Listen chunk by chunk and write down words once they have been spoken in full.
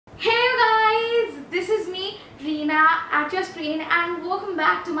at your screen and welcome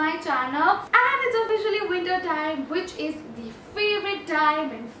back to my channel. And it's officially winter time, which is the favorite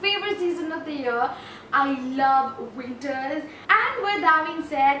time and favorite season of the year. I love winters, and with that being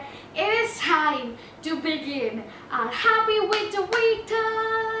said, it is time to begin our happy winter week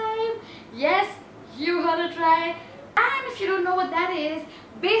time. Yes, you heard it right. And if you don't know what that is,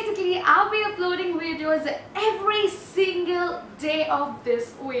 basically I'll be uploading videos every single day of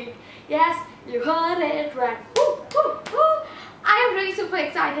this week. Yes, you heard it right. Woo, woo, woo. I am really super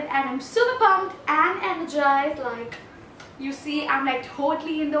excited and I'm super pumped and energized. Like you see, I'm like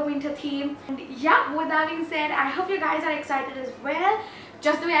totally in the winter theme. And yeah, with that being said, I hope you guys are excited as well,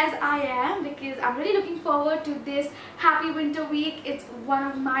 just the way as I am, because I'm really looking forward to this happy winter week. It's one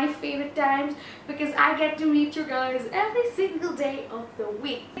of my favorite times because I get to meet you guys every single day of the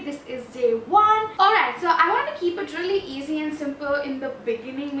week. This is day one. Alright, so I want to keep it really easy and simple in the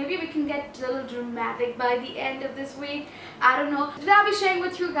beginning. Maybe we can get a little dramatic by the end of this week. I don't know. Today I'll be sharing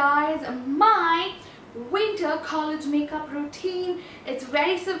with you guys my winter college makeup routine. It's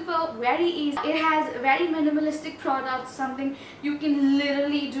very simple, very easy. It has very minimalistic products, something you can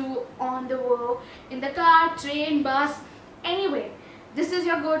literally do on the go, in the car, train, bus, anyway. This is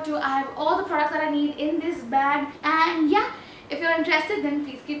your go-to. I have all the products that I need in this bag, and yeah, if you're interested, then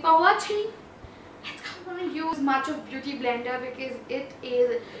please keep on watching. I'm going to use much of Beauty Blender because it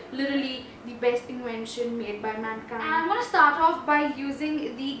is literally the best invention made by mankind. I'm going to start off by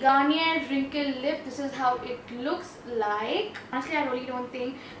using the Garnier wrinkle lip. This is how it looks like. Honestly, I really don't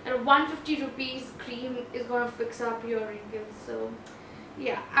think that 150 rupees cream is going to fix up your wrinkles. So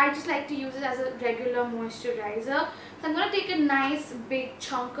yeah, I just like to use it as a regular moisturizer. So I'm going to take a nice big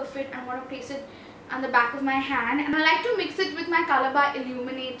chunk of it. I'm going to place it on the back of my hand, and I like to mix it with my Colorbar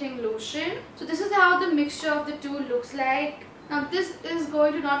illuminating lotion. So this is how the mixture of the two looks like. Now this is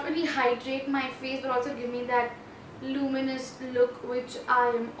going to not only hydrate my face but also give me that luminous look which I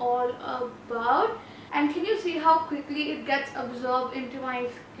am all about. And can you see how quickly it gets absorbed into my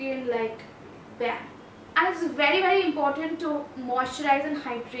skin, like bam. And it's very important to moisturize and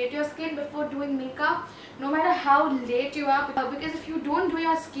hydrate your skin before doing makeup, no matter how late you are, because if you don't do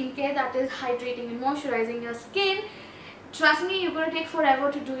your skincare, that is hydrating and moisturizing your skin, trust me, you're going to take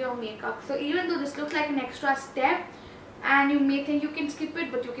forever to do your makeup. So even though this looks like an extra step and you may think you can skip it,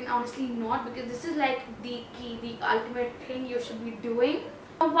 but you can honestly not, because this is like the key, the ultimate thing you should be doing.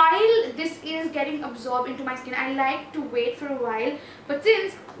 While this is getting absorbed into my skin, I like to wait for a while, but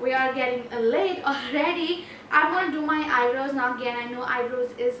since we are getting late already, I'm going to do my eyebrows. Now again, I know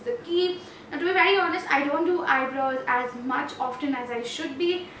eyebrows is the key. Now to be very honest, I don't do eyebrows as much often as I should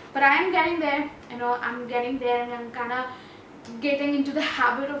be, but I am getting there. You know, I'm getting there, and I'm kind of getting into the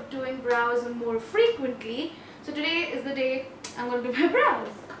habit of doing brows more frequently. So today is the day I'm going to do my brows.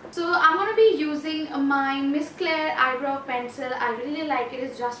 So I'm going to be using my Miss Claire eyebrow pencil. I really like it.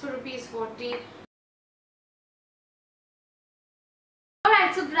 It's just for ₹40.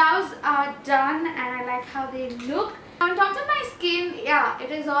 Alright, so brows are done and I like how they look. On terms of my skin, yeah, it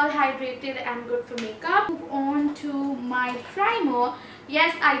is all hydrated and good for makeup. Move on to my primer.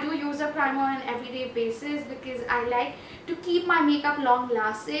 Yes, I do use a primer on an everyday basis because I like to keep my makeup long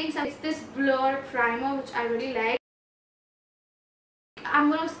lasting. So it's this Blur primer which I really like. I'm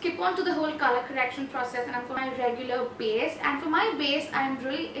going to skip on to the whole color correction process, and I'm for my regular base. And for my base, I'm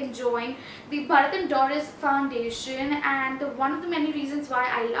really enjoying the Bharat and Dorais foundation, and one of the many reasons why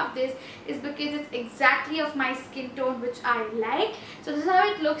I love this is because it's exactly of my skin tone which I like. So this is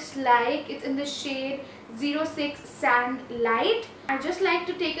how it looks like. It's in the shade 06 Sand Light. I just like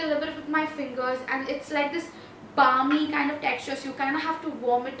to take a little bit with my fingers, and it's like this balmy kind of texture, so you kind of have to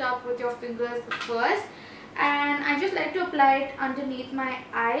warm it up with your fingers first. And I just like to apply it underneath my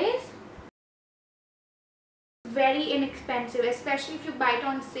eyes. Very inexpensive, especially if you buy it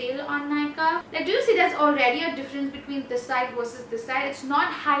on sale on Nykaa. Like, do you see there's already a difference between this side versus this side? It's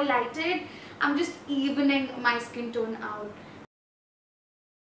not highlighted. I'm just evening my skin tone out.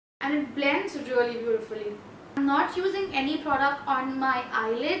 And it blends really beautifully. I'm not using any product on my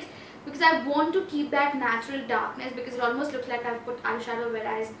eyelids because I want to keep that natural darkness, because it almost looks like I've put eyeshadow,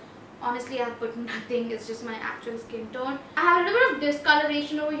 whereas honestly, I've put nothing. It's just my actual skin tone. I have a little bit of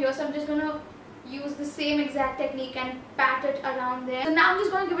discoloration over here, so I'm just going to use the same exact technique and pat it around there. So now I'm just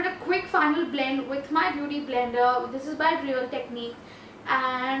going to give it a quick final blend with my Beauty Blender. This is by Real Techniques,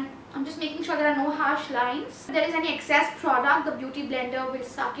 and I'm just making sure there are no harsh lines. If there is any excess product, the Beauty Blender will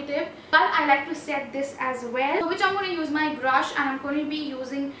suck it in. But I like to set this as well. So which I'm going to use my brush, and I'm going to be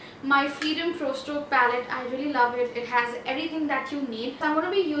using my Freedom Pro Stroke palette. I really love it. It has everything that you need. So I'm going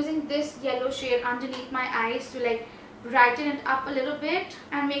to be using this yellow shade underneath my eyes to like brighten it up a little bit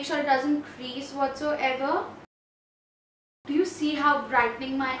and make sure it doesn't crease whatsoever. Do you see how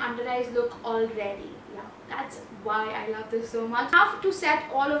brightening my under eyes look already? Yeah, that's why I love this so much. I have to set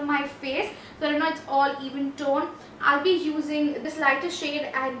all of my face so you know it's all even tone. I'll be using this lighter shade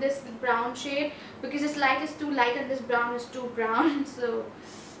and this brown shade because this light is too light and this brown is too brown. So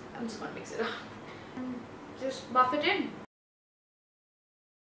I'm just gonna mix it up and just buff it in.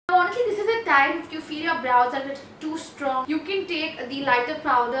 Honestly, this is a time if you feel your brows are a little too strong, you can take the lighter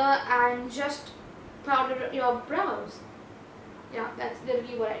powder and just powder your brows. Yeah, that's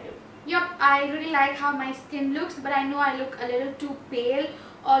literally what I do. Yep, I really like how my skin looks, but I know I look a little too pale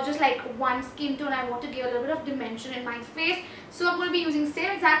or just like one skin tone. I want to give a little bit of dimension in my face. So I'm going to be using the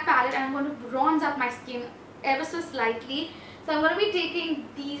same exact palette and I'm going to bronze up my skin ever so slightly. So I'm going to be taking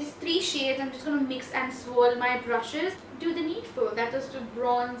these 3 shades. I'm just going to mix and swirl my brushes. Do the needful. That is to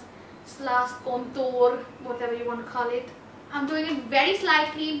bronze / contour, whatever you want to call it. I'm doing it very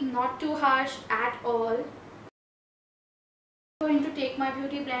slightly, not too harsh at all. I'm going to take my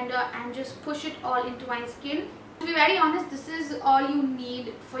beauty blender and just push it all into my skin. To be very honest, this is all you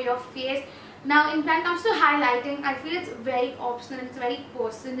need for your face. Now, when it comes to highlighting, I feel it's very optional and it's very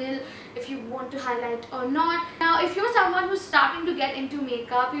personal if you want to highlight or not. Now, if you're someone who's starting to get into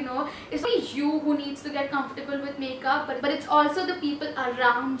makeup, you know, it's not you who needs to get comfortable with makeup, but it's also the people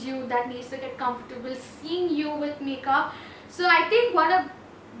around you that needs to get comfortable seeing you with makeup. So I think what a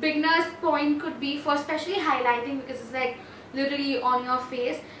beginner's point could be for especially highlighting, because it's like literally on your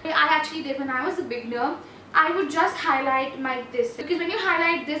face. I actually did when I was a beginner. I would just highlight this, because when you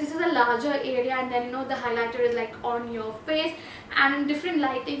highlight this is a larger area, and then you know the highlighter is like on your face, and in different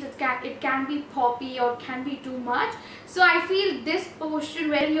lightings it can be poppy or can be too much. So I feel this portion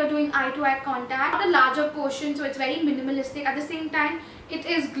where you're doing eye to eye contact, not a larger portion, so it's very minimalistic. At the same time, it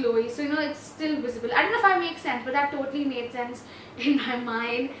is glowy, so you know it's still visible. I don't know if I make sense, but that totally made sense in my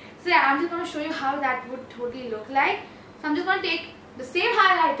mind. So yeah, I'm just going to show you how that would totally look like. So I'm just going to take the same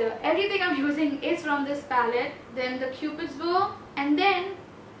highlighter. Everything I'm using is from this palette. Then the Cupid's bow, and then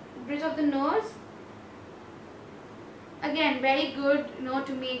bridge of the nose. Again, very good, you know,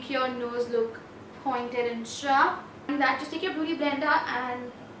 to make your nose look pointed and sharp. And that, just take your beauty blender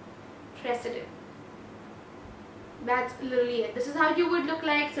and press it in. That's literally it. This is how you would look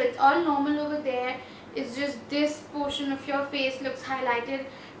like. So it's all normal over there. It's just this portion of your face looks highlighted.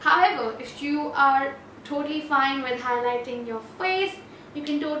 However, if you are totally fine with highlighting your face, you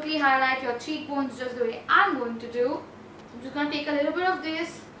can totally highlight your cheekbones just the way I'm going to do. I'm just going to take a little bit of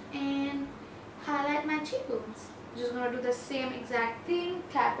this and highlight my cheekbones. I'm just going to do the same exact thing.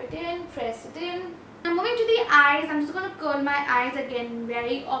 Tap it in, press it in. I'm moving to the eyes. I'm just going to curl my eyes again,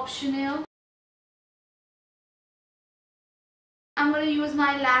 very optional. I'm going to use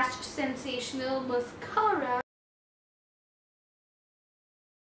my Lash Sensational mascara.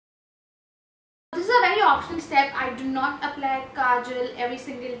 This is a very optional step. I do not apply kajal every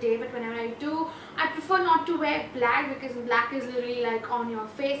single day, but whenever I do, I prefer not to wear black, because black is literally like on your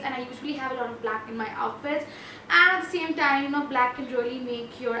face, and I usually have a lot of black in my outfits. And at the same time, you know, black can really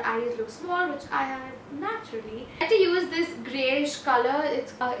make your eyes look small, which I have naturally. I like to use this grayish color.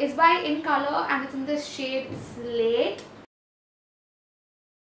 It's by Incolor, and it's in the shade Slate.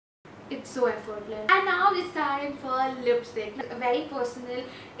 It's so effortless. And now it's time for lipstick. Very personal.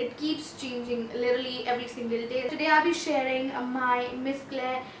 It keeps changing literally every single day. Today I'll be sharing my Miss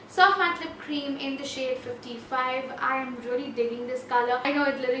Claire Soft Matte Lip Cream in the shade 55. I am really digging this color. I know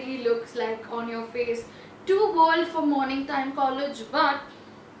it literally looks like on your face too bold for morning time college, but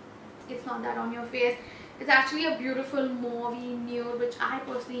it's not that on your face. It's actually a beautiful mauvey nude, which I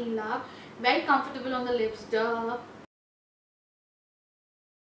personally love. Very comfortable on the lips, duh.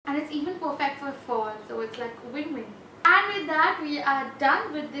 And it's even perfect for fall, so it's like win-win. And with that, we are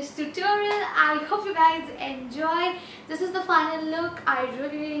done with this tutorial. I hope you guys enjoy. This is the final look. I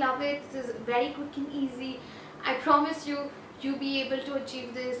really love it. This is very quick and easy. I promise you, you'll be able to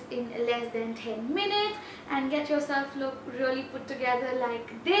achieve this in less than 10 minutes and get yourself look really put together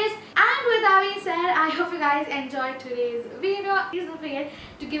like this. And with that being said, I hope you guys enjoyed today's video. Please don't forget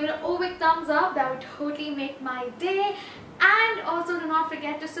to give it a big thumbs up. That would totally make my day. And also do not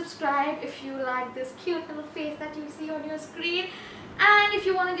forget to subscribe if you like this cute little face that you see on your screen. And if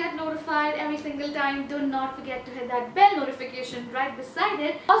you want to get notified every single time, do not forget to hit that bell notification right beside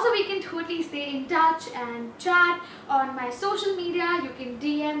it. Also, we can totally stay in touch and chat on my social media. You can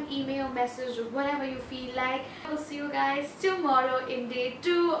DM, email, message, whatever you feel like. I will see you guys tomorrow in day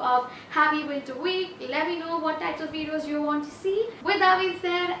 2 of Happy Winter Week. Let me know what types of videos you want to see. With that being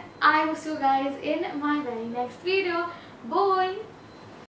said, I will see you guys in my very next video. Bye!